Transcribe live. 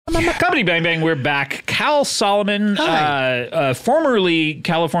Comedy Bang Bang, we're back. Cal Solomon, formerly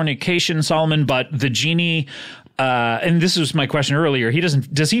Californication Solomon, but the genie. And this was my question earlier.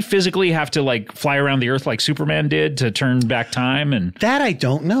 Does he physically have to like fly around the earth like Superman did to turn back time? And that I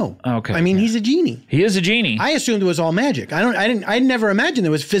don't know. Okay. I mean, he's a genie. He is a genie. I assumed it was all magic. I never imagined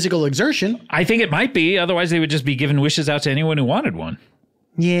there was physical exertion. I think it might be. Otherwise, they would just be giving wishes out to anyone who wanted one.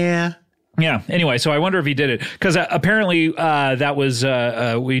 Yeah. Yeah. Anyway, so I wonder if he did it because apparently that was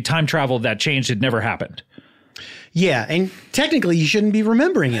we time traveled. That change had never happened. Yeah, and technically you shouldn't be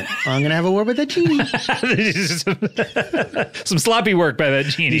remembering it. I'm going to have a word with that genie. Some sloppy work by that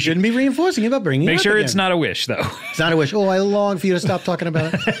genie. You shouldn't be reinforcing it by bringing it up Make sure again. it's not a wish, though. It's not a wish. Oh, I long for you to stop talking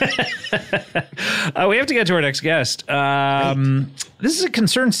about it. We have to get to our next guest. This is a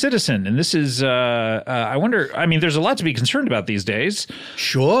concerned citizen, and this is, I wonder, I mean, there's a lot to be concerned about these days.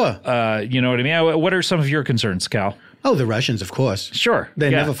 Sure. You know what I mean? What are some of your concerns, Cal? Oh, the Russians, of course. Sure. They're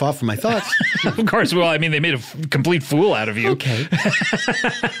never far from my thoughts. Of course. Well, I mean, they made a complete fool out of you. Okay.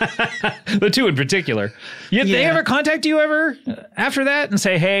 The two in particular. They ever contact you ever after that and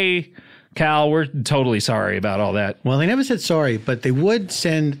say, hey, Cal, we're totally sorry about all that? Well, they never said sorry, but they would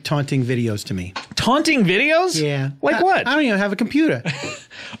send taunting videos to me. Taunting videos? Yeah. Like what? I don't even have a computer.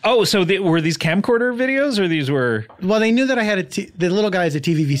 Oh, so were these camcorder videos or these were... Well, they knew that I had the little guy is a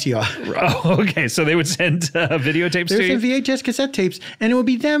TV VCR. Oh, okay. So they would send videotapes to you? There's some VHS cassette tapes, and it would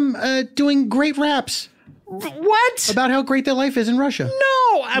be them doing great raps. What? About how great their life is in Russia.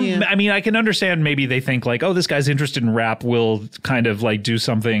 No. I mean, I can understand maybe they think like, oh, this guy's interested in rap. We'll kind of like do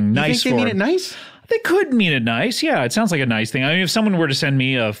something nice for him. You think they mean it nice? They could mean it nice. Yeah, it sounds like a nice thing. I mean, if someone were to send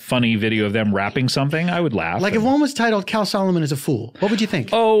me a funny video of them rapping something, I would laugh. Like if one was titled Cal Solomon is a Fool, what would you think?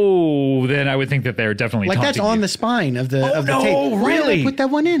 Oh, then I would think that they're definitely like taunting that's on you. the spine of the tape. No, Why did really? they put that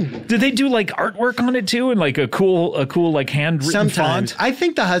one in? Did they do like artwork on it too, and like a cool like handwritten Sometimes. font? I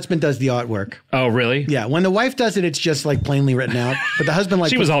think the husband does the artwork. Oh, really? Yeah. When the wife does it, it's just like plainly written out. But the husband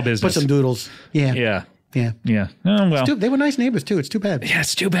She was all business. Put some doodles. Yeah. Yeah. Yeah. Yeah. Oh, well. They were nice neighbors too. It's too bad. Yeah,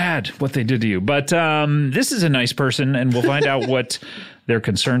 it's too bad what they did to you. But this is a nice person, and we'll find out what they're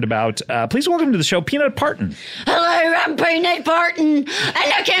concerned about. Please welcome to the show, Peanut Parton. Hello, I'm Peanut Parton, and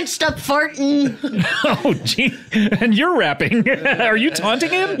I can't stop farting. Oh, gee. And you're rapping. Are you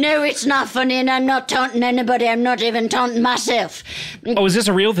taunting him? No, it's not funny, and I'm not taunting anybody. I'm not even taunting myself. Oh, is this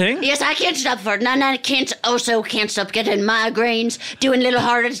a real thing? Yes, I can't stop farting, and I can't stop getting migraines, doing little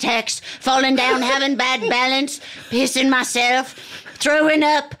heart attacks, falling down, having bad balance, pissing myself, throwing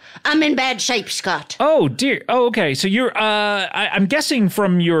up. I'm in bad shape, Scott. Oh, dear. Oh, okay. So you're, I'm guessing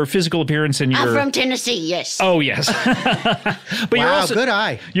from your physical appearance and your... I'm from Tennessee, yes. Oh, yes. But wow, you're also, good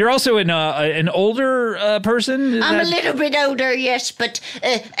eye. You're also an older person? I'm a little bit older, yes, but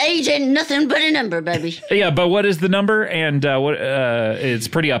age ain't nothing but a number, baby. Yeah, but what is the number? And it's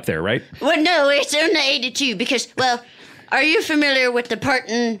pretty up there, right? Well, no, it's only 82 because, well, are you familiar with the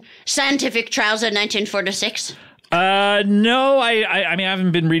Parton scientific trials of 1946? No, I mean, I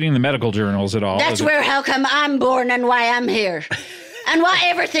haven't been reading the medical journals at all. That's how come I'm born and why I'm here. And why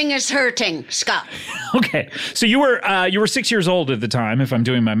everything is hurting, Scott. Okay, so you were 6 years old at the time, if I'm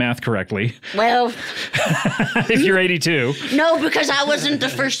doing my math correctly. Well, if you're 82. No, because I wasn't the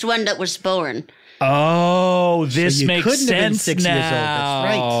first one that was born. Oh, this so you makes couldn't sense have been 6 now.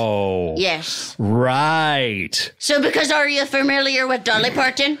 years old. That's right. Yes. Right. So because are you familiar with Dolly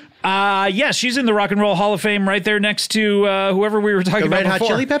Parton? Yes, she's in the Rock and Roll Hall of Fame right there next to whoever we were talking The about Red Hot before.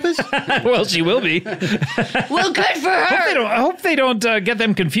 Chili Peppers? Well, she will be. Well, good for her. I hope they don't get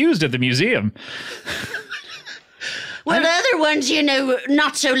them confused at the museum. Well, the other ones,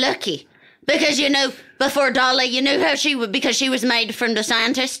 not so lucky. Because, before Dolly, you know how because she was made from the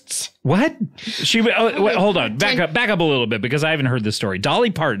scientists? What? Wait, hold on. Back up a little bit because I haven't heard this story. Dolly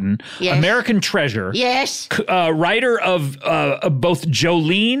Parton, yes. American treasure. Yes. Writer of both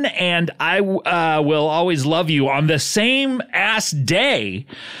Jolene and I Will Always Love You on the same ass day.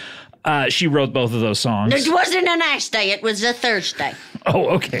 She wrote both of those songs. It wasn't a nice day. It was a Thursday. Oh,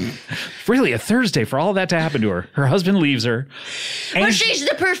 okay. Really, a Thursday for all that to happen to her. Her husband leaves her. Well, she's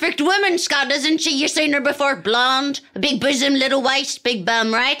the perfect woman, Scott, isn't she? You've seen her before. Blonde, big bosom, little waist, big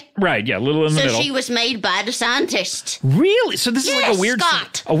bum, right? Right, yeah, little in the middle. So she was made by the scientists. Really? So this is like a weird...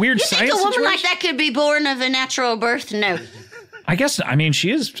 Scott. A weird you science think a woman situation? like that could be born of a natural birth? No. I guess,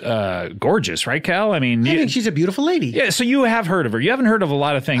 she is gorgeous, right, Cal? I think she's a beautiful lady. Yeah, so you have heard of her. You haven't heard of a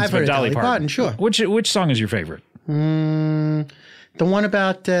lot of things I've about heard of Dolly Dolly Parton. Parton, sure. Which song is your favorite? The one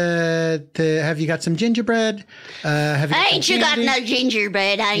about have you got some gingerbread? Ain't you got no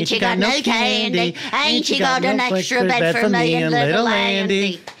gingerbread? Ain't you got no candy? Ain't you got an extra bed for me and little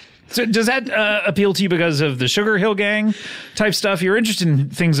Andy? So does that appeal to you because of the Sugar Hill Gang type stuff? You're interested in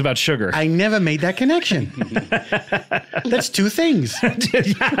things about sugar. I never made that connection. That's two things. But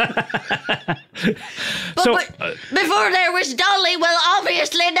before there was Dolly, well,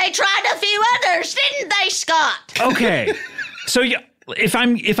 obviously they tried a few others, didn't they, Scott? Okay. So if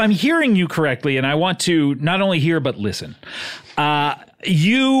I'm hearing you correctly, and I want to not only hear but listen,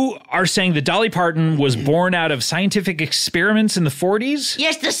 you are saying that Dolly Parton was born out of scientific experiments in the 40s?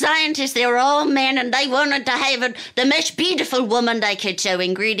 Yes, the scientists, they were all men, and they wanted to have the most beautiful woman they could show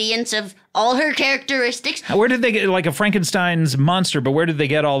ingredients of all her characteristics. Where did they get, like a Frankenstein's monster, but where did they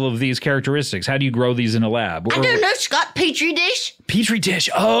get all of these characteristics? How do you grow these in a lab? I don't know, Scott. Petri dish. Petri dish.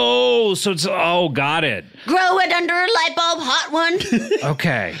 Oh, so it's, got it. Grow it under a light bulb, hot one.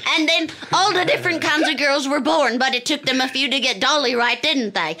 Okay. And then all the different kinds of girls were born, but it took them a few to get Dolly right,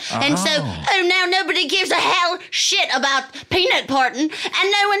 didn't they? And so, now nobody gives a hell shit about Peanut Parton, and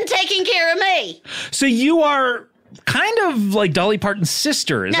no one taking care of me. So you are kind of like Dolly Parton's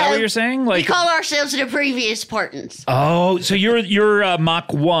sister. Is that what you're saying? Like, we call ourselves the previous Partons. Oh, so you're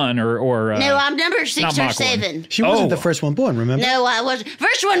Mach 1 or no, I'm number 6 or Mach 7. She wasn't the first one born, remember? No, I wasn't.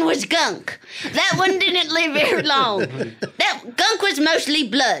 First one was Gunk. That one didn't live very long. That Gunk was mostly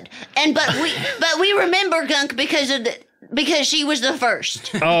blood, but we remember Gunk because she was the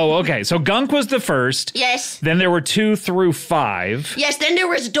first. Oh, okay. So Gunk was the first. Yes. Then there were 2 through 5. Yes, then there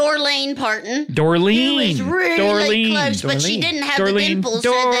was Dorleen Parton. Dorleen. Who was really close, but she didn't have the dimples,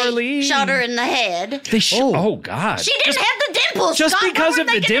 so they shot her in the head. Oh, God. She didn't have the dimples, Just Scott. because what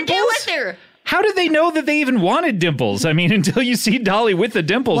of were the they gonna dimples? do with her? How did they know that they even wanted dimples? I mean, until you see Dolly with the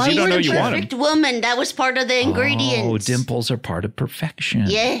dimples, you don't know you want them. Perfect woman. That was part of the ingredients. Oh, dimples are part of perfection.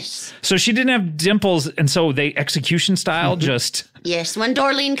 Yes. So she didn't have dimples, and so they execution style just. Yes, when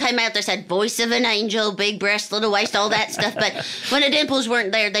Dorleen came out, they said voice of an angel, big breast, little waist, all that stuff. But when the dimples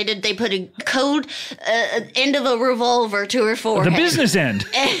weren't there, they put a cold end of a revolver to her forehead. The business end.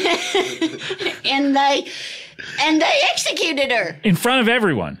 And they executed her. In front of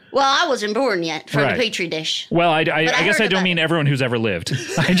everyone. Well, I wasn't born yet from Right. the Petri dish. Well, I guess I don't about mean everyone who's ever lived.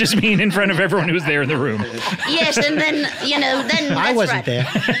 I just mean in front of everyone who's there in the room. Yes, and then, then I that's wasn't right.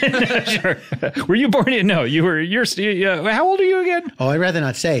 there. Sure. Were you born in? No, you're how old are you again? Oh, I'd rather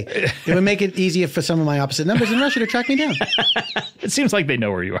not say. It would make it easier for some of my opposite numbers in Russia to track me down. It seems like they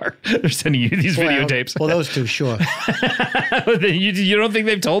know where you are. They're sending you these videotapes. Well, those two, sure. You don't think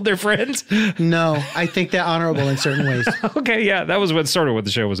they've told their friends? No, I think they're honorable in certain ways. Okay, yeah, that was sort of what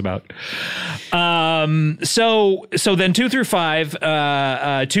the show was about. So then 2 through 5,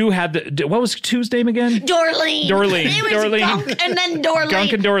 2 had what was 2's name again? Dorleen. It was Dorleen. Gunk and then Dorleen.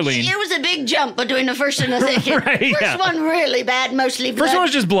 Gunk and Dorleen. It was a big jump between the first and the second. Right, First one really bad, mostly blood. First one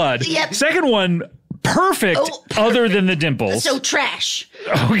was just blood. Yep. Second one, perfect, other than the dimples. So trash.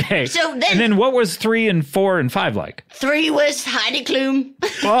 Okay. So then- and then what was 3 and 4 and 5 like? 3 was Heidi Klum.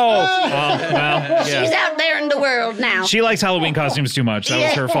 Well, yeah. She's out there in the world now. She likes Halloween costumes too much. That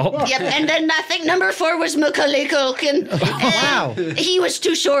was her fault. Yep, and then I think number 4 was Macaulay Culkin. Wow. He was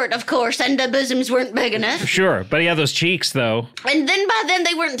too short, of course, and the bosoms weren't big enough. Sure, but he had those cheeks, though. And then by then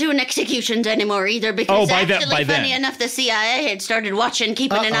they weren't doing executions anymore either, because by funny then. enough, the CIA had started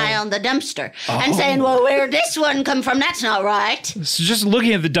keeping an eye on the dumpster and saying, well, where'd this one come from? That's not right. So just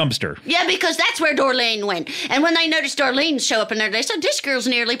looking at the dumpster. Yeah, because that's where Dorleen went. And when they noticed Dorleen show up in there, they said, this girl's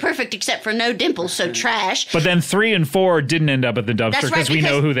nearly perfect except for no dimples, so trash. But then 3 and 4 didn't end up at the dumpster That's right, we know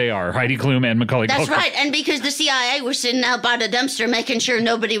because- who they are, Heidi Klum and Macaulay Culkin. That's right, and because the CIA was sitting out by the dumpster making sure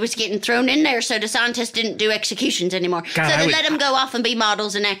nobody was getting thrown in there, so the scientists didn't do executions anymore. God, so I they would- let them go off and be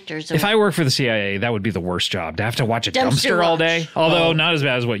models and actors. If I worked for the CIA, that would be the worst job, to have to watch a Dumpster dumpster all watch. day. Although not as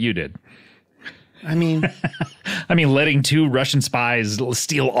bad as what you did. I mean, Letting 2 Russian spies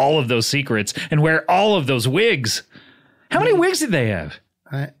steal all of those secrets and wear all of those wigs. How many wigs did they have?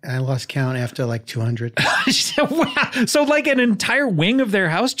 I lost count after like 200. Wow. So like an entire wing of their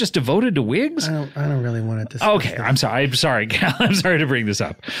house just devoted to wigs? I don't really want to discuss Okay, that. I'm sorry, Cal. I'm sorry to bring this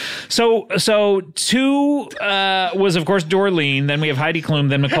up. So 2 was, of course, Dorleen. Then we have Heidi Klum.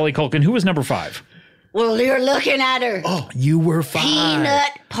 Then Macaulay Culkin. Who was number 5? Well, you're looking at her. Oh, you were 5.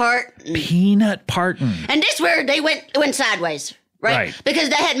 Peanut Parton. Peanut Parton. And this where they went sideways. Right? Because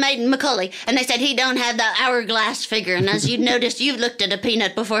they had made Macaulay, and they said he don't have the hourglass figure. And as you noticed, you've looked at a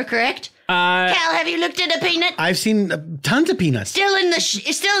peanut before, correct? Cal, have you looked at a peanut? I've seen tons of peanuts. Still in the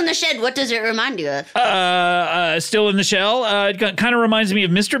shed. What does it remind you of? Still in the shell. It kind of reminds me of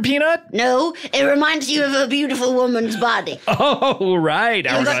Mr. Peanut. No, it reminds you of a beautiful woman's body. Oh, right. You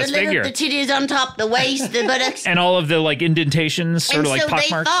got Hourglass figure. the titties on top, the waist, the buttocks. And all of the like indentations, sort And of like so they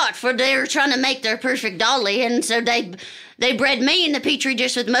pockmarks. thought they were trying to make their perfect dolly, and so they they bred me in the petri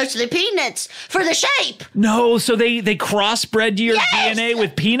dish with mostly peanuts for the shape. No, so they crossbred your Yes! DNA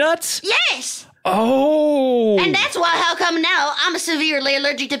with peanuts? Yes. Oh. And that's why, how come now I'm severely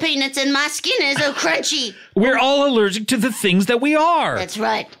allergic to peanuts and my skin is so crunchy. We're all allergic to the things that we are. That's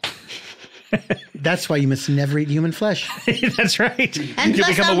right. That's why you must never eat human flesh. That's right. And You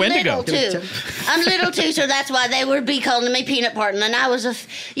plus, become a I'm Wendigo. little too. I'm little too, so that's why they would be calling me Peanut Parton. And I was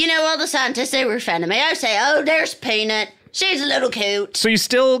all the scientists, they were a fan of me. I would say, oh, there's Peanut. She's a little cute. So you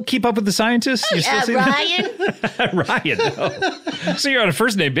still keep up with the scientists? You still see Ryan, them? Ryan. No. So you're on a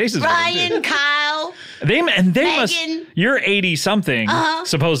first name basis. with them, Ryan, Kyle. They must. Megan. You're 80 something,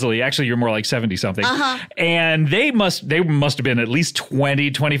 supposedly. Actually, you're more like 70 something. And they must have been at least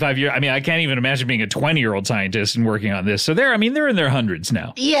 20, 25 years. I mean, I can't even imagine being a 20-year-old scientist and working on this. So they're in their hundreds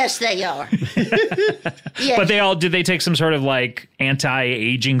now. Yes, they are. Yes. But did they take some sort of like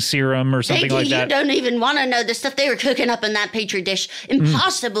anti-aging serum or something like that? You don't even want to know the stuff they were cooking up in that petri dish.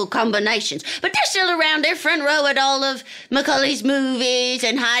 Impossible combinations. But they're still around. They're front row at all of Macaulay's movies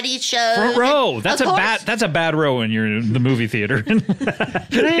and Heidi's shows. Front row. And, That's of a course, that's a bad row when you're in the movie theater. Can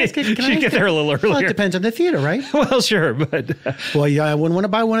I ask You get there a little earlier. Well, it depends on the theater, right? Well, sure, but Well, yeah, I wouldn't want to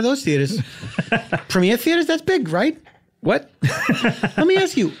buy one of those theaters. Premiere theaters, that's big, right? what? Let me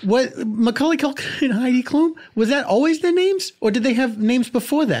ask you, what Macaulay Culkin and Heidi Klum, was that always their names? Or did they have names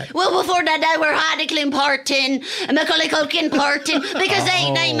before that? well, before that, they were Heidi Klum Parton, Macaulay Culkin Parton, because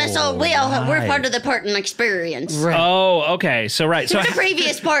they name us all. We're part of the Parton experience. Right. Oh, okay. So right. So The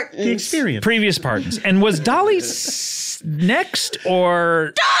previous Partons. The experience. previous partners. And was Dolly next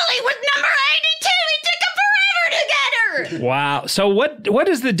or Dolly was number 82. It took them forever to get her. wow? So what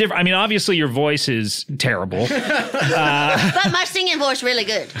is the difference? I mean, obviously your voice is terrible. But my singing voice really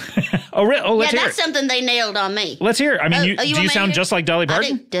good. Oh, let's hear That's it. something they nailed on me. Let's hear it. I mean, Oh, do you want you me to sound hear just it? like Dolly I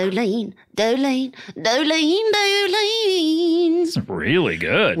Parton? do. Dolene, Dolene, Dolene, Dolene. It's really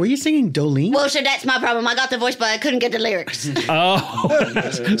good. Were you singing Dolene? Well, so that's my problem. I got the voice, but I couldn't get the lyrics. Oh,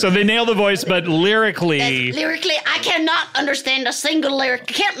 so they nailed the voice, but lyrically, Lyrically, I cannot understand a single lyric.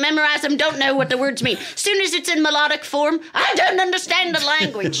 Can't memorize them, don't know what the words mean. Soon as it's in melodic form, I don't understand the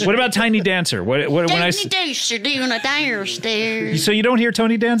language. what about Tiny Dancer? When I Doing deuce, you're doing a downstairs. so you don't hear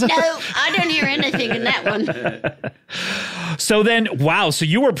Tony Danza? No, I don't hear anything in that one. So then, wow. So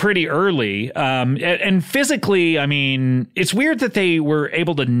you were pretty early, and physically, I mean, it's weird that they were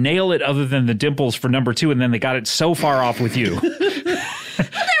able to nail it, other than the dimples for number 2, and then they got it so far off with you.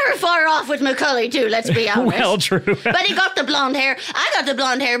 They were far off with Macaulay, too, let's be honest. Well, true. But he got the blonde hair. I got the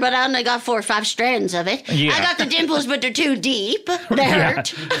blonde hair, but I only got 4 or 5 strands of it. Yeah. I got the dimples, but they're too deep. They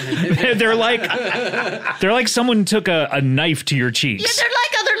hurt. they're like someone took a knife to your Yeah, cheeks. they're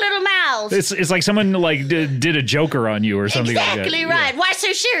like other little mouths. It's like someone like did a Joker on you or something like that. Exactly right. Why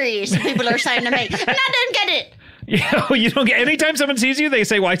so serious? People are saying to me, and I don't get it. Yeah, you don't get. Anytime someone sees you, they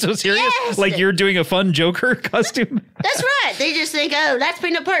say, "Why so serious?" Yes. Like you're doing a fun Joker costume. That's right. They just think, oh, that's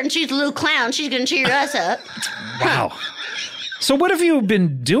Peanut Parton. She's a little clown. She's going to cheer us up. Wow. So what have you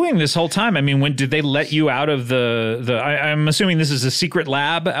been doing this whole time? I mean, when did they let you out of I'm assuming this is a secret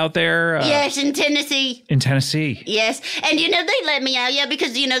lab out there? Yes, in Tennessee. In Tennessee. Yes. And, they let me out,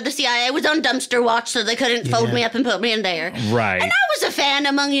 because, the CIA was on dumpster watch, so they couldn't fold me up and put me in there. Right. And I was a fan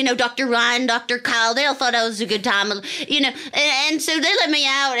among, Dr. Ryan, Dr. Kyle. They all thought I was a good time, and so they let me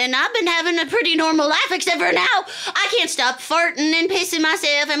out, and I've been having a pretty normal life, except for now I can't stop farting and pissing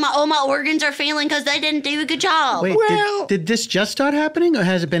myself, and all my organs are failing because they didn't do a good job. Wait, did this just start happening, or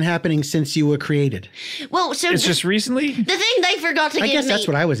has it been happening since you were created? Well, so It's just recently? the thing they forgot to I give guess me. that's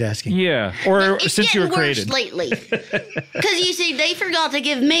what I was asking. Yeah. Or It's since you were getting worse created. lately. Because you see, they forgot to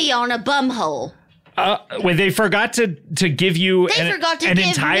give me on a bumhole. Wait, they forgot to give you They forgot to an give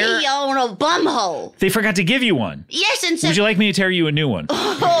entire. me on a bumhole. They forgot to give you one. Yes, and so Would you like me to tear you a new one?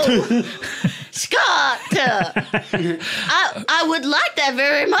 oh, Scott, I would like that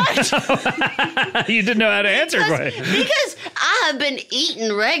very much You didn't know how to answer quite. because I have been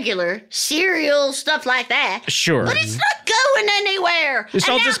eating regular cereal stuff like that. Sure. But it's not going anywhere. It's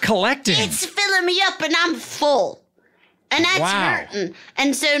And all now just collecting. It's filling me up, and I'm full. And that's Wow. hurting.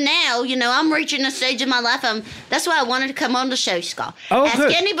 And so now, I'm reaching a stage in my life. That's why I wanted to come on the show, Scott. Oh, Ask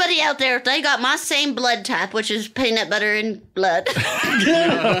good. anybody out there if they got my same blood type, which is peanut butter and blood. See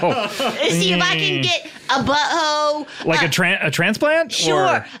if I can get a butthole. Like a transplant? Sure.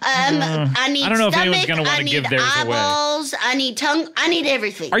 Or- I need I don't know if anyone's stomach, gonna wanna I need give theirs away. eyeballs, I need tongue, I need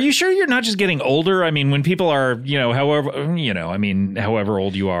everything. Are you sure you're not just getting older? I mean, when people are, however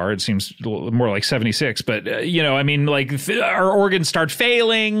old you are, it seems more like 76. But, I mean, like our organs start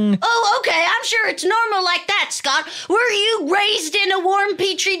failing. Oh, okay. I'm sure it's normal like that, Scott. Were you raised in a warm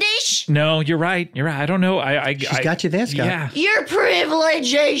petri dish? No, you're right. You're right. I don't know. She's got you there, Scott. Yeah. Your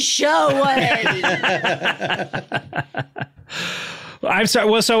privilege is showing. I'm sorry.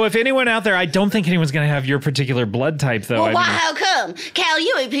 Well, so if anyone out there, I don't think anyone's going to have your particular blood type, though. Well, why? How come? Cal,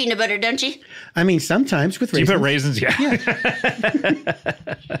 you eat peanut butter, don't you? I mean, sometimes with raisins. You put raisins, yeah.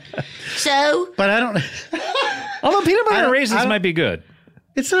 So? But I don't. Although peanut butter and raisins might be good.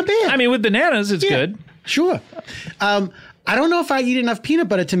 It's not bad. I mean, with bananas, it's good. Sure. I don't know if I eat enough peanut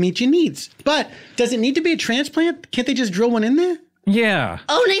butter to meet your needs. But does it need to be a transplant? Can't they just drill one in there? Yeah.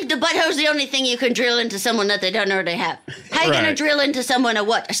 Only the butthole's the only thing you can drill into someone that they don't already have. How you gonna drill into someone a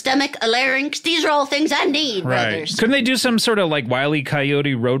what? A stomach? A larynx? These are all things I need, brothers. Couldn't they do some sort of like Wile E.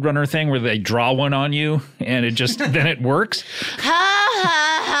 Coyote Roadrunner thing where they draw one on you and it just then it works? Ha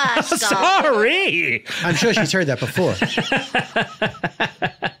ha ha, Scott. Sorry. I'm sure she's heard that before.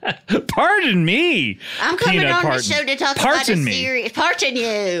 Pardon me. I'm coming Peanut on Parton. the show to talk Parts about in a me. series. Pardon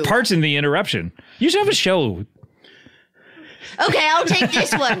you. Parts in the interruption. You should have a show. Okay, I'll take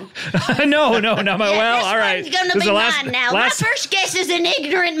this one. No, not my. Yeah, well, this all right. one's gonna This is be the mine now. My first guess is an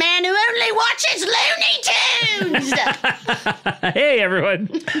ignorant man who only watches Looney Tunes. Hey, everyone.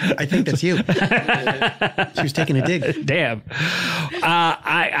 I think that's you. She was taking a dig. Damn.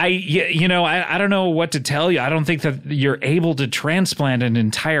 I don't know what to tell you. I don't think that you're able to transplant an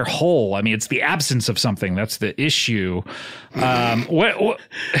entire whole. I mean, it's the absence of something. That's the issue. What?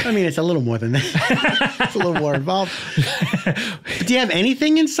 I mean, it's a little more than that. It's a little more involved. Do you have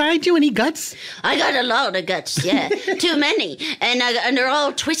anything inside you? Any guts? I got a lot of guts, yeah. Too many. And they're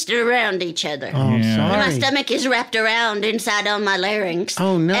all twisted around each other. Oh, I'm sorry. My stomach is wrapped around inside on my larynx.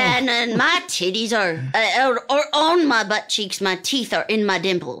 Oh, no. And my titties are, or on my butt cheeks, my teeth are in my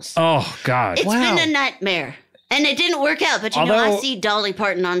dimples. Oh, God. It's Wow. been a nightmare. And it didn't work out, but I see Dolly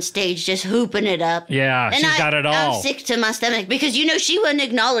Parton on stage just hooping it up. Yeah, and she's got it all. I'm sick to my stomach because, she wouldn't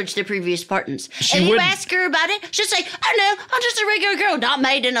acknowledge the previous Partons. If you ask her about it, she'll say, oh no, I'm just a regular girl, not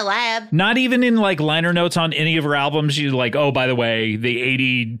made in a lab. Not even in like liner notes on any of her albums. She's like, oh, by the way, the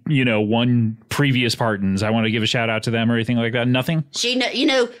 81 previous Partons, I want to give a shout out to them or anything like that. Nothing? She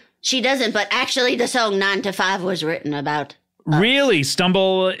doesn't, but actually the song 9 to 5 was written about. Really?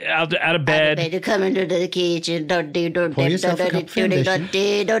 Stumble out of bed? To come into the kitchen. Pour yourself a cup of foundation.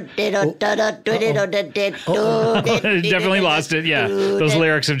 Definitely lost it. Yeah. Those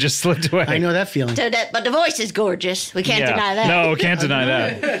lyrics have just slipped away. I know that feeling. But the voice is gorgeous. We can't deny that. No, can't deny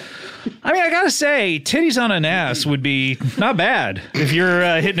that. I mean, I gotta say, titties on an ass would be not bad. If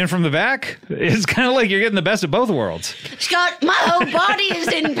you're hitting it from the back, it's kind of like you're getting the best of both worlds. Scott, my whole body is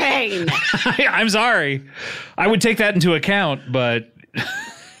in pain. I'm sorry. I would take that into account, but...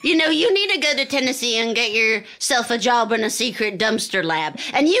 You need to go to Tennessee and get yourself a job in a secret dumpster lab.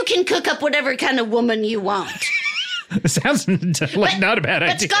 And you can cook up whatever kind of woman you want. It sounds like not a bad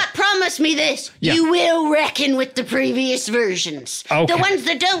idea. But Scott, promise me this. Yeah. You will reckon with the previous versions. Okay. The ones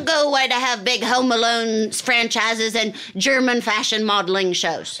that don't go away to have big Home Alone franchises and German fashion modeling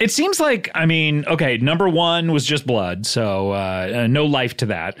shows. It seems like, okay, number one was just blood, so no life to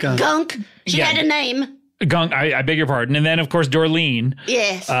that. Gunk. She had a name. Gunk, I beg your pardon. And then, of course, Dorleen.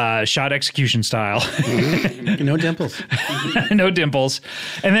 Yes. Shot execution style. No dimples. No dimples.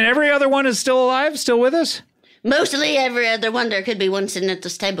 And then every other one is still alive, still with us? Mostly every other one. There could be one sitting at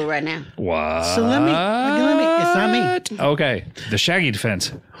this table right now. What? So let me. It's not me. Okay. The Shaggy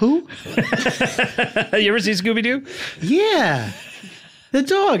defense. Who? You ever see Scooby-Doo? Yeah. The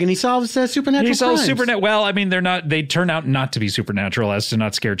dog, and he solves supernatural He solves crimes. supernatural. Well, they're not. They turn out not to be supernatural, as to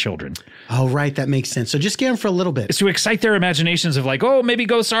not scare children. Oh, right, that makes sense. So just scare them for a little bit. It's to excite their imaginations of like, oh, maybe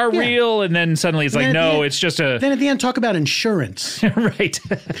ghosts are real, and then suddenly it's like, no, it's just a. Then at the end, talk about insurance. Right.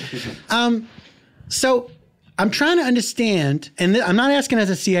 So I'm trying to understand, and I'm not asking as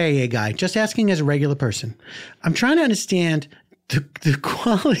a CIA guy, just asking as a regular person. I'm trying to understand the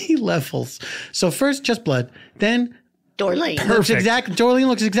quality levels. So first, just blood, then. Dorleen. Perfect. Dorleen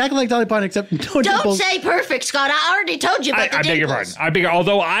looks exactly like Dolly Parton, except no Don't dimples. say perfect, Scott. I already told you about the I beg your dimples. pardon.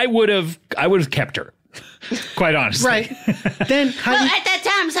 Although I would have kept her. Quite honestly. Right. Then how do you, At that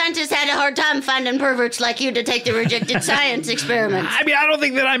time, scientists had a hard time finding perverts like you to take the rejected science experiments. I don't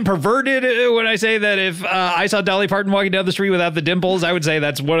think that I'm perverted when I say that if I saw Dolly Parton walking down the street without the dimples, I would say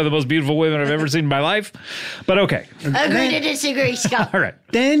that's one of the most beautiful women I've ever seen in my life. But okay. Agree to disagree, Scott. All right.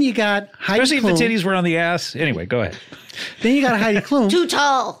 then you got Heidi Especially Klum. if the titties were on the ass. Anyway, go ahead. Then you got Heidi Klum. Too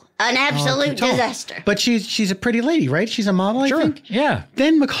tall. An absolute Too tall. disaster. But she's a pretty lady, right? She's a model, Sure. I think. Yeah.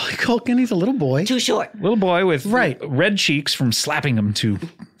 Then Macaulay Culkin, he's a little boy. Too short. Little boy with Right. red cheeks from slapping him too.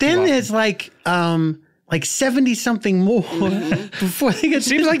 Then often. there's like like 70 something more before they get.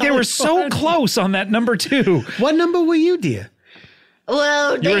 Seems like they were so close on that number 2. What number were you, dear?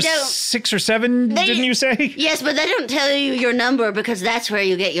 Well, You they were don't. 6 or 7, didn't you say? Yes, but they don't tell you your number because that's where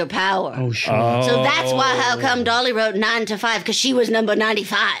you get your power. Oh, sure. So that's why how come Dolly wrote 9 to 5 because she was number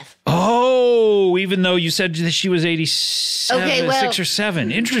 95. Oh, even though you said that she was 87, Okay, well- 6 or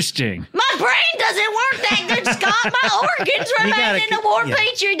 7. Interesting. My brain doesn't work that good, Scott. My organs remain gotta in a keep- war yeah.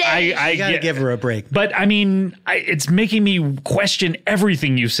 petri dish. I You got to get- give her a break. But I mean, it's making me question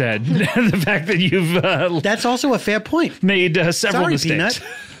everything you said. The fact that you've That's also a fair point. made several Sorry, mistakes. Peanut.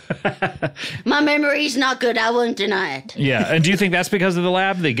 My memory's not good. I won't deny it. Yeah, and do you think that's because of the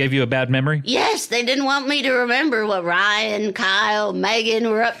lab? They gave you a bad memory? Yes, they didn't want me to remember what Ryan, Kyle, Megan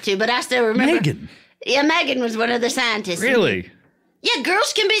were up to, but I still remember. Megan, Yeah, Megan was one of the scientists. really? Yeah,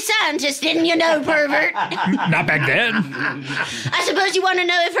 girls can be scientists, didn't you know, pervert? Not back then. I suppose you want to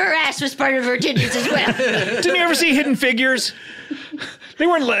know if her ass was part of her titties as well. Didn't you ever see Hidden Figures? They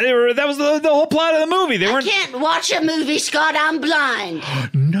weren't. That was the whole plot of the movie. They I weren't. can't watch a movie, Scott. I'm blind.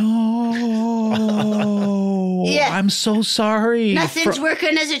 No. Yeah. I'm so sorry. Nothing's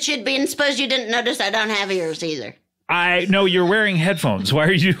working as it should be, and suppose you didn't notice I don't have ears either. I know you're wearing headphones. Why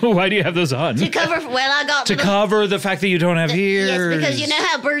do you have those on? To cover, well, I got To little- cover the fact that you don't have ears. Yes, because you know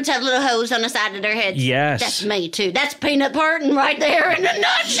how birds have little holes on the side of their heads? Yes. That's me, too. That's Peanut Parton right there in a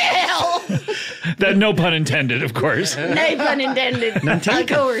nutshell. That no pun intended, of course. No pun intended. Of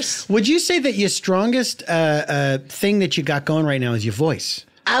course. Would you say that your strongest thing that you got going right now is your voice?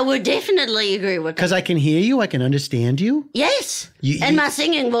 I would definitely agree with that. Because I can hear you, I can understand you. Yes. You- And my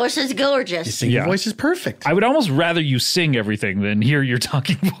singing voice is gorgeous. Your singing Yeah. voice is perfect. I would almost rather you sing everything than hear your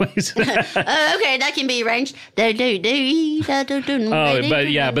talking voice. Okay, that can be arranged. Oh, but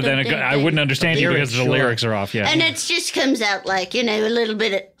yeah, but then I wouldn't understand you because the Sure. lyrics are off. Yeah. And it just comes out like, you know, a little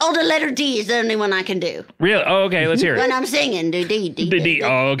bit of. Oh, the letter D is the only one I can do. Really? Oh, okay. Let's hear When it. I'm singing, do D, D, The D.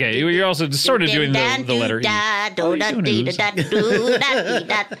 Oh, okay. You're also sort of doing the letter E.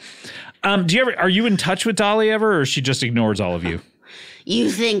 Do you ever? Are you in touch with Dolly ever, or she just ignores all of you? You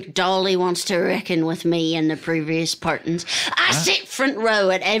think Dolly wants to reckon with me and the previous Partons? I sit front row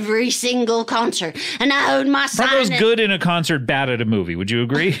at every single concert, and I hold my sign. Front row's good in a concert, bad at a movie. Would you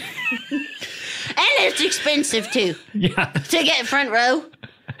agree? And it's expensive too Yeah. to get front row.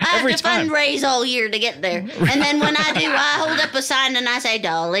 I Every have to time. fundraise all year to get there. And then when I do, I hold up a sign and I say,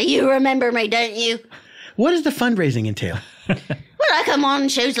 Dolly, you remember me, don't you? What does the fundraising entail? Well, I come on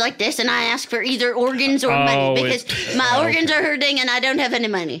shows like this and I ask for either organs or Oh, money because my organs are hurting and I don't have any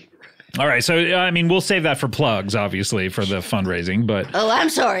money. All right. So, I mean, we'll save that for plugs, obviously, for the fundraising. But Oh, I'm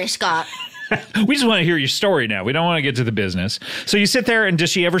sorry, Scott. we just want to hear your story now. We don't want to get to the business. So you sit there, and does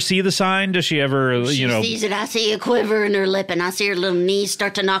she ever see the sign? Does she ever, She sees it. I see a quiver in her lip, and I see her little knees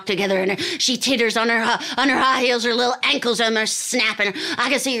start to knock together, and she titters on her high heels. Her little ankles are snapping. I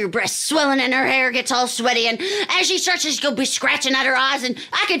can see her breasts swelling, and her hair gets all sweaty. And as she starts, she's gonna be scratching at her eyes, and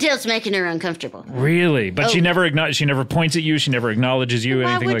I can tell it's making her uncomfortable. Really? But she never points at you. She never acknowledges you,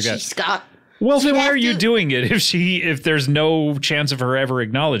 Why anything would like she, that. Scott? Well, then She'd why have are you to- doing it if there's no chance of her ever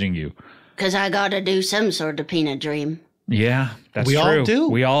acknowledging you? Because I gotta do some sort of peanut dream. Yeah, that's We true. all do.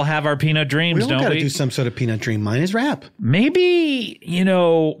 We all have our peanut dreams, We all don't got to we? do some sort of peanut dream. Mine is rap. Maybe,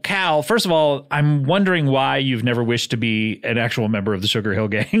 Cal, first of all, I'm wondering why you've never wished to be an actual member of the Sugar Hill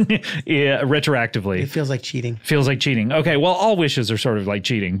Gang retroactively. It feels like cheating. Feels like cheating. Okay, well, all wishes are sort of like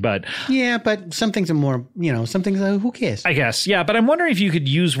cheating, but Yeah, but some things are more, some things are, who cares? I guess, yeah. But I'm wondering if you could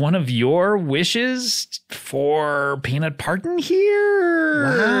use one of your wishes for Peanut Parton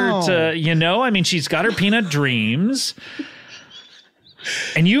here. Wow. I mean, she's got her peanut dreams.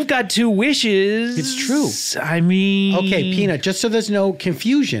 And you've got 2 wishes. It's true. I mean... Okay, Peanut, just so there's no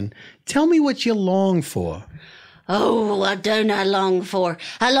confusion, tell me what you long for. Oh, what don't I long for?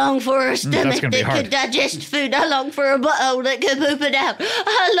 I long for a stomach gonna be that hard. could digest food. I long for a butthole that could poop it out.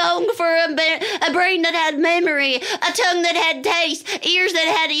 I long for a brain that had memory, a tongue that had taste, ears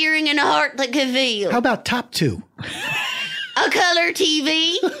that had hearing, and a heart that could feel. How about top 2? A color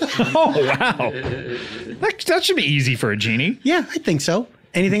TV. Oh, wow. That should be easy for a genie. Yeah, I think so.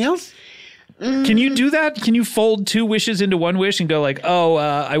 Anything else? Can you do that? Can you fold 2 wishes into one wish and go like,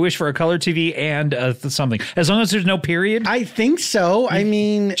 I wish for a color TV and something? As long as there's no period? I think so. I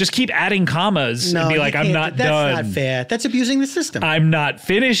mean, Just keep adding commas no, and be you like, I'm can't. not That's done. not fair. That's abusing the system. I'm not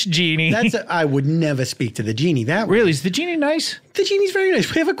finished, genie. I would never speak to the genie that way. Really? Is the genie nice? The genie's very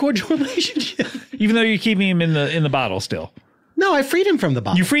nice. We have a cordial relationship. Even though you're keeping him in the bottle still. No, I freed him from the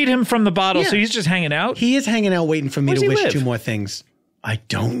bottle. You freed him from the bottle, Yeah. so he's just hanging out? He is hanging out waiting for me Where does to he wish live? 2 more things. I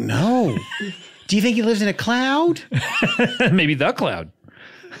don't know. Do you think he lives in a cloud? Maybe the cloud.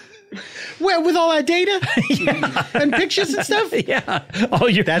 Well, with all our data and pictures and stuff? Yeah.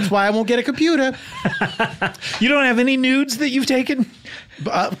 That's why I won't get a computer. You don't have any nudes that you've taken?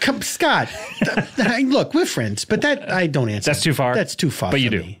 Scott, look, we're friends, but I don't answer. That's too far? That's too far But for you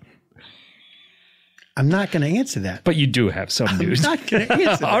do. me. I'm not going to answer that. But you do have some nudes. I'm not going to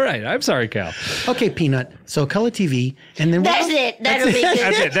answer that. All right. I'm sorry, Cal. Okay, Peanut. So color TV, and then That's it. That'll be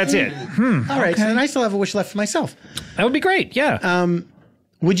good. That's it. All right, so then I still have a wish left for myself. That would be great. Yeah.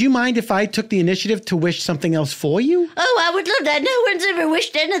 Would you mind if I took the initiative to wish something else for you? Oh, I would love that. No one's ever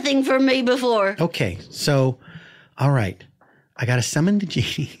wished anything for me before. Okay, so, all right. I got to summon the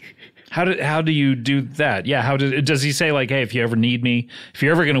genie. How do you do that? Yeah. Does he say like, hey, if you ever need me, if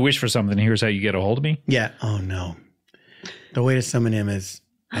you're ever going to wish for something, here's how you get a hold of me? Yeah. Oh, no. The way to summon him is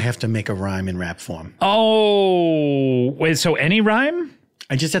I have to make a rhyme in rap form. Oh, wait. So any rhyme?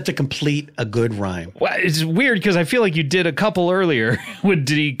 I just have to complete a good rhyme. Well, it's weird because I feel like you did a couple earlier. Did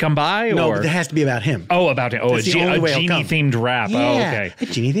he come by? No, or? but it has to be about him. Oh, about him. Oh, That's the only way a it'll come. genie-themed rap. Yeah, Oh, okay. a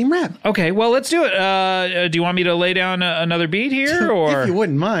genie-themed rap. Okay, well, let's do it. Do you want me to lay down another beat here? Or If you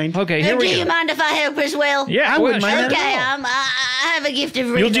wouldn't mind. Okay, here Do we you go. mind if I help as well? Yeah, I wouldn't well, mind sure. that. Okay, I have a gift of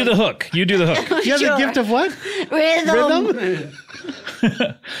rhythm. You'll do the hook. You do the hook. You have Sure. the gift of what? Rhythm. Rhythm?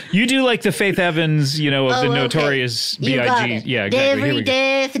 You do like the Faith Evans, of the Oh, okay. Notorious You got B.I.G. it. Yeah, exactly. Here Every we go.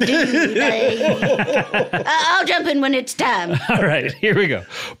 death do they. I'll jump in when it's time. All right, here we go.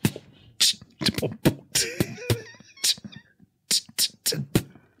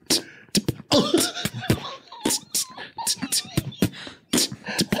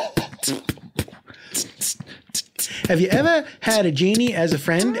 Have you ever had a genie as a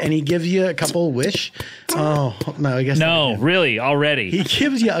friend and he gives you a couple wish? Oh, no, I guess No, not. really, already. He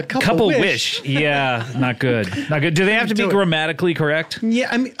gives you a couple wish. Yeah, not good. Not good. Do they have to be Do it. grammatically correct? Yeah,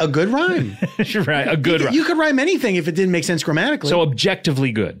 I mean, a good rhyme. Right, a good rhyme. You could rhyme anything if it didn't make sense grammatically. So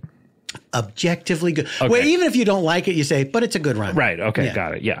objectively good. Objectively good. Okay. Well, even if you don't like it, you say, but it's a good rhyme. Right, okay, Yeah.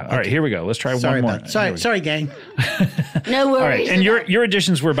 got it. Yeah. All right, here we go. Let's try Sorry one more. about it. Sorry, sorry, gang. No worries. All right, and your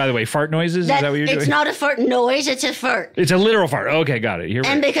additions were, by the way, fart noises? Is that what you're doing? It's not a fart noise, it's a fart. It's a literal fart. Okay, got it. Here we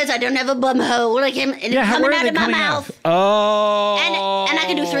And go. because I don't have a bum hole, like him, it's Yeah, coming where are out they of my coming mouth. out? Oh. And I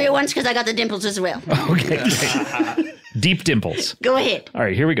can do 3 at once because I got the dimples as well. Okay, great. Deep dimples. Go ahead. All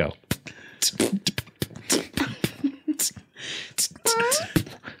right, here we go.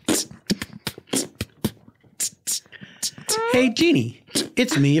 Hey, Genie,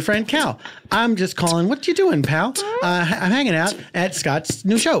 it's me, your friend Cal. I'm just calling. What you doing, pal? I'm hanging out at Scott's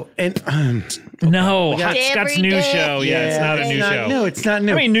new show. And No, got Scott's every new day. show. Yeah, it's not a new show. No, it's not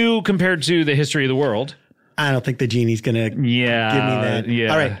new. I mean, new compared to the history of the world. I don't think the genie's gonna give me that.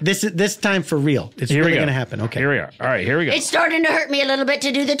 Yeah. All right, this time for real. It's Here really we go. gonna happen. Okay. Here we are. All right, here we go. It's starting to hurt me a little bit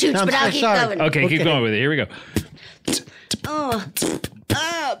to do the toots, I'm but I'll so keep sorry. going. Okay, keep Okay. going with it. Here we go.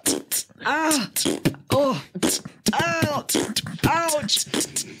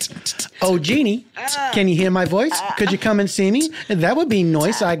 Oh, Genie, can you hear my voice? Could you come and see me? That would be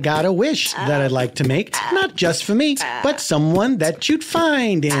nice. I got a wish that I'd like to make, not just for me, but someone that you'd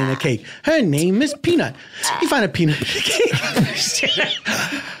find in a cake. Her name is Peanut. You find a peanut in a cake.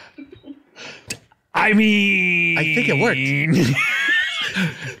 I mean, I think it worked.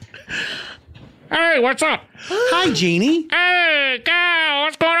 Hey, what's up? Hi, Genie. Hey, Gal,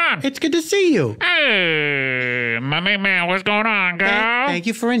 what's going on? It's good to see you. Hey, my big man, what's going on, girl? Thank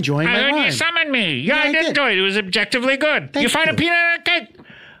you for enjoying I my heard you rhyme. summoned me. Yeah, Yeah, I I did did. enjoy it. It was objectively good. Thank you find a you. peanut in a cake?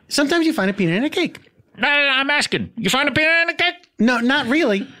 Sometimes you find a peanut in a cake. No, I'm asking. You find a peanut in a cake? No, not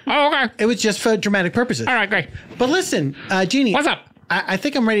really. Oh, okay. It was just for dramatic purposes. All right, great. But listen, Genie. What's up? I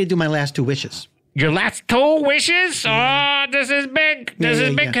think I'm ready to do my last 2 wishes. Your last 2 wishes? Oh, this is big. This Yeah, is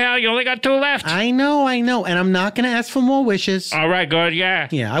yeah, big, yeah. Cal. You only got 2 left. I know. And I'm not going to ask for more wishes. All right, good. Yeah.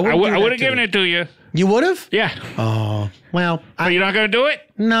 Yeah, I I wouldn't do that would have to given you. it to you. You would have? Yeah. Oh, well, But you're not going to do it?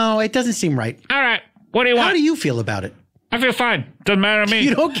 no, it doesn't seem right. All right. What do you want? How do you feel about it? I feel fine. Doesn't matter to me.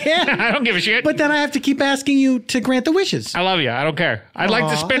 You don't care? I don't give a shit. But then I have to keep asking you to grant the wishes. I love you. I don't care. I'd like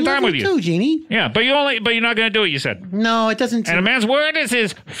to Aw, spend I love time with you. too, Genie. Yeah, but you're not going to do it, you said. No, it doesn't. And a man's word is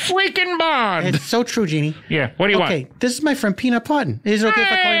his freaking bond. It's so true, Genie. Yeah, what do you Okay, want? this is my friend Peanut Parton. Is it okay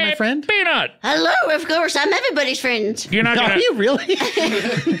if I call you my Hey, friend? Peanut. Hello, of course. I'm everybody's friend. You're not Are going you really?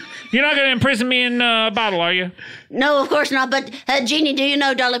 you're not going to imprison me in a bottle, are you? No, of course not. But, Jeannie, do you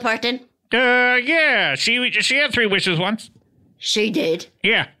know Dolly Parton? Yeah. She had 3 wishes once. She did.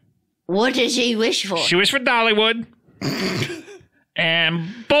 Yeah. What did she wish for? She wished for Dollywood. And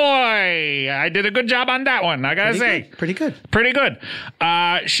boy, I did a good job on that one, I gotta say. Pretty good. Pretty good.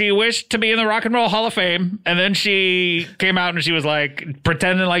 She wished to be in the Rock and Roll Hall of Fame, and then she came out and she was like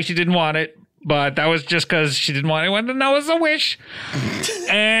pretending like she didn't want it. but that was just because she didn't want anyone to know it was a wish.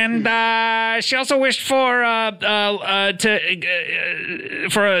 And she also wished for a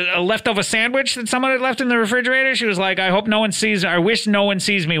leftover sandwich that someone had left in the refrigerator. She was like, I hope no one sees. I wish no one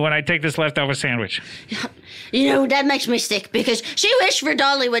sees me when I take this leftover sandwich. You know, that makes me sick because she wished for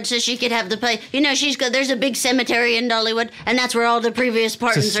Dollywood so she could have the play. You know, there's a big cemetery in Dollywood, and that's where all the previous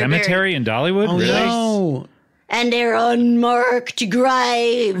Partons It's a cemetery in Dollywood? Oh, Really? no. And their unmarked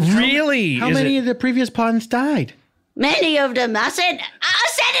graves. Really? How many of the previous Partons died? Many of them. I said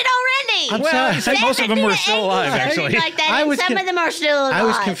it already. I'm Well, sorry. I said most of them were still alive, actually. Like that, I and was some of them are still alive. I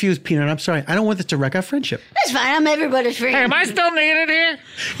was confused, Peanut. I'm sorry. I don't want this to wreck our friendship. That's fine. I'm everybody's friend. Hey, am I still needed here?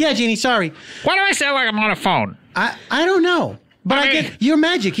 Yeah, Jeannie, sorry. Why do I sound like I'm on a phone? I don't know. But I I mean- get you're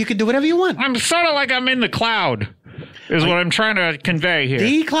magic. You can do whatever you want. I'm sort of like I'm in the cloud, is what I'm trying to convey here.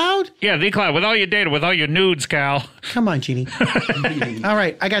 The cloud? Yeah, the cloud. With all your data, with all your nudes, Cal. Come on, Jeannie. All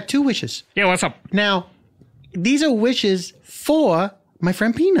right, I got 2 wishes. Yeah, what's up? Now, these are wishes for my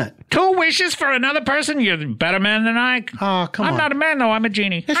friend Peanut. 2 wishes for another person? You're a better man than I. Oh, come I'm on. not a man, though. I'm a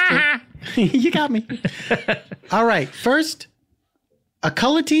genie. That's true. You got me. All right, first, a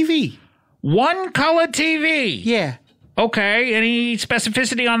color TV. One color TV. Yeah. Okay. Any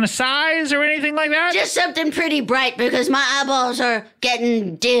specificity on the size or anything like that? Just something pretty bright because my eyeballs are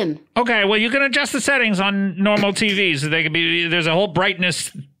getting dim. Okay. Well, you can adjust the settings on normal TVs. They can be. There's a whole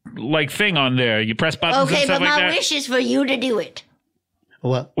brightness like thing on there. You press buttons Okay, and stuff but like my that. wish is for you to do it.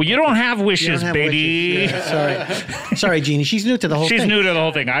 Well, Well, you don't have wishes, you don't have baby. wishes. Yeah, sorry, Jeannie. She's new to the whole She's thing. new to the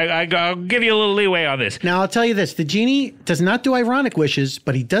whole thing. I'll give you a little leeway on this. Now, I'll tell you this. The genie does not do ironic wishes,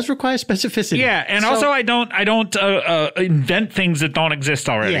 but he does require specificity. Yeah, and So- also I don't invent things that don't exist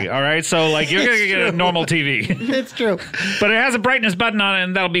already. Yeah. All right, so like you're gonna It's get a true. normal TV, It's true. but it has a brightness button on it,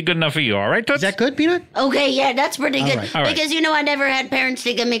 and that'll be good enough for you. All right, Toots? Is that good, Peanut? Okay, yeah, that's pretty good. right. All right. Because, you know, I never had parents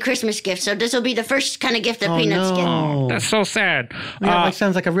to give me Christmas gifts, so this will be the first kind of gift that Oh, Peanuts get. no. That's so sad. Yeah, like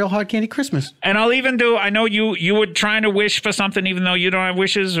sounds like a real hard candy Christmas. And I'll even do. I know you were trying to wish for something, even though you don't have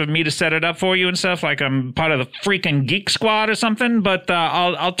wishes, of me to set it up for you and stuff. Like I'm part of the freaking Geek Squad or something. But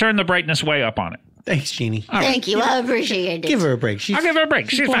I'll turn the brightness way up on it. Thanks, Jeannie. Thank you. I appreciate it. Give her a break. I'll give her a break.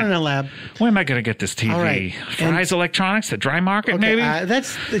 She's born fine. in a lab. Where am I going to get this TV? All right. Fry's Electronics, the dry market, Okay, maybe.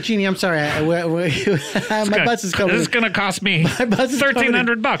 that's the Jeannie. I'm sorry. My bus is coming. This is going to cost me My bus is coming in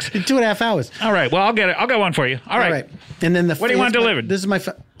 $1,300. in 2.5 hours. All right. Well, I'll get it. I'll get one for you. All right. And then What do you want delivered? This is my.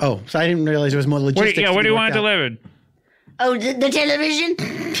 So I didn't realize there was more logistics. What do you to want work out. delivered? Oh, the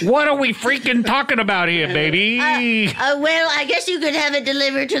television? What are we freaking talking about here, baby? Well, I guess you could have it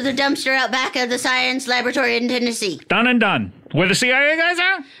delivered to the dumpster out back of the science laboratory in Tennessee. Done and done. Where the CIA guys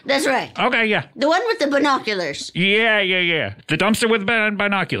are? That's right. Okay, yeah. The one with the binoculars. Yeah. The dumpster with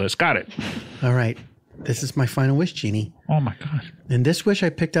binoculars. Got it. All right. This is my final wish, Jeannie. Oh, my God. And this wish I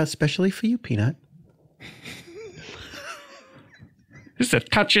picked out specially for you, Peanut. This is a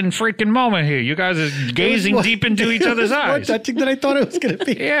touching freaking moment here. You guys are gazing deep into each other's More eyes. touching than I thought it was going to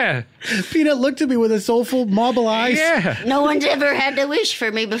be. Yeah. Peanut looked at me with his soulful marble eyes. Yeah. No one's ever had to wish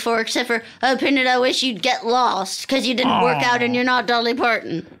for me before, except for, Peanut, I wish you'd get lost because you didn't work out and you're not Dolly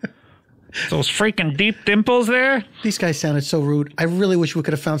Parton. Those freaking deep dimples there. These guys sounded so rude. I really wish we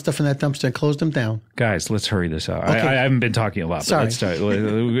could have found stuff in that dumpster and closed them down. Guys, let's hurry this out. Okay. I haven't been talking a lot. But Sorry. let's start.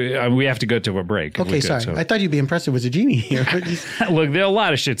 We have to go to a break. if we Okay, could, sorry. so. I thought you'd be impressed there was a genie here. Look, there are a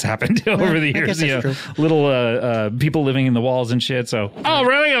lot of shit's happened over the I years. guess that's true. Little people living in the walls and shit. So, oh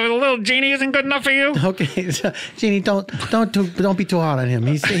really? A little genie isn't good enough for you? Okay, so, Jeannie, don't be too hard on him.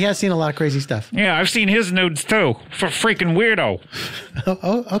 He has seen a lot of crazy stuff. Yeah, I've seen his nudes too. For freaking weirdo.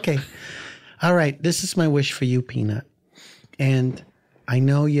 Oh, okay. All right, this is my wish for you, Peanut. And I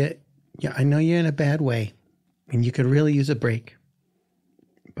know you're in a bad way, and you could really use a break.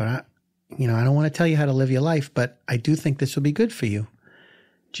 But I don't want to tell you how to live your life, but I do think this will be good for you.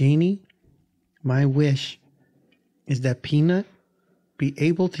 Jeannie, my wish is that Peanut be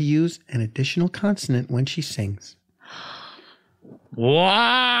able to use an additional consonant when she sings.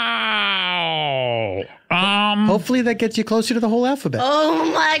 Wow. Hopefully that gets you closer to the whole alphabet.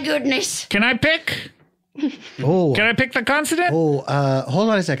 Oh, my goodness. Can I pick? Oh. Can I pick the consonant? Hold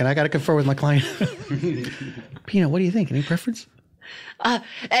on a second. I got to confer with my client. Peanut, what do you think? Any preference? I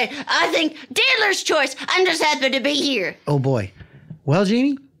think dealer's choice. I'm just happy to be here. Oh boy. Well,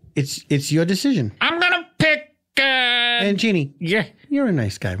 Jeannie, it's your decision. I'm gonna pick And Jeannie, Yeah. you're a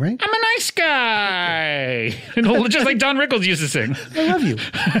nice guy, right? I'm a nice guy. Just like Don Rickles used to sing. I love you.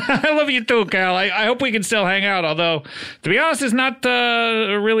 I love you too, Cal. I hope we can still hang out, although, to be honest, there's not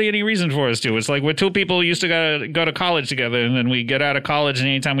really any reason for us to. It's like we're two people who used to go to college together, and then we get out of college, and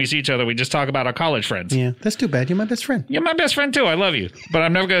anytime we see each other, we just talk about our college friends. Yeah, that's too bad. You're my best friend. You're my best friend, too. I love you. But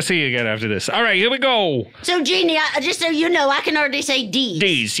I'm never going to see you again after this. All right, here we go. So, Jeannie, just so you know, I can already say D's.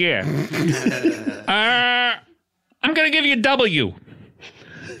 D's, yeah. I'm going to give you W.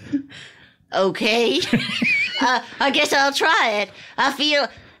 Okay. I guess I'll try it. I feel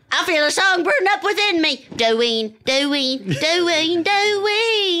a song burn up within me. Doing.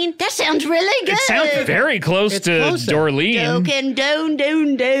 That sounds really good. It sounds very close to closer. Dorleen. Doken, do,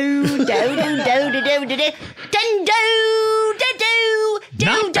 do, do, do, do, do, do, do, dun, do, do, do, do,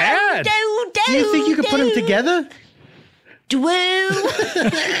 Not do, bad. do, do, Do you think you could put them together? Do.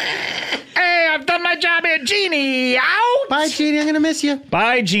 Hey, I've done my job here, Jeannie. Out. Bye, Jeannie. I'm going to miss you.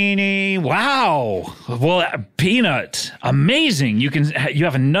 Bye, Jeannie. Wow. Well, Peanut, amazing. You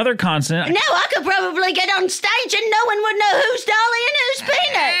have another consonant. Now I could probably get on stage and no one would know who's Dolly and who's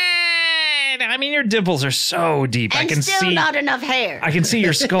Peanut. I mean, your dimples are so deep. And I can still see. not enough hair. I can see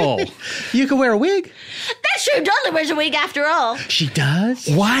your skull. You could wear a wig. That's true. Dolly wears a wig after all. She does?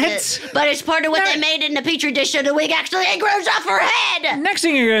 What? But it's part of what they made in the petri dish, so the wig actually grows off her head. Next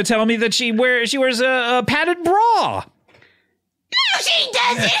thing you're going to tell me that she wears a padded bra. No, she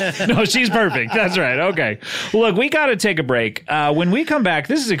doesn't. No, she's perfect. That's right. Okay. Look, we got to take a break. When we come back,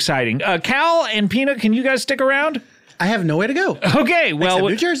 this is exciting. Cal and Peanut, can you guys stick around? I have nowhere to go. Okay, well, Except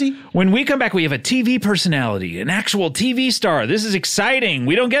New Jersey. When we come back, we have a TV personality, an actual TV star. This is exciting.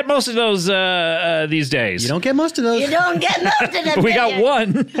 We don't get most of those these days. You don't get most of those. You don't get most of them. We got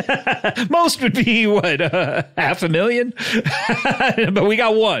one. Most would be, what, 500,000? But we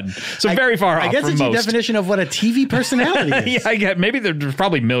got one. So very far off I guess from it's most. your definition of what a TV personality is. Yeah, I get. Maybe there's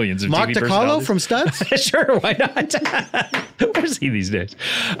probably millions of Mark TV DiCarlo personalities. from Studs? Sure, why not? Where's he these days?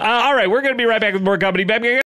 All right, we're going to be right back with more company. Back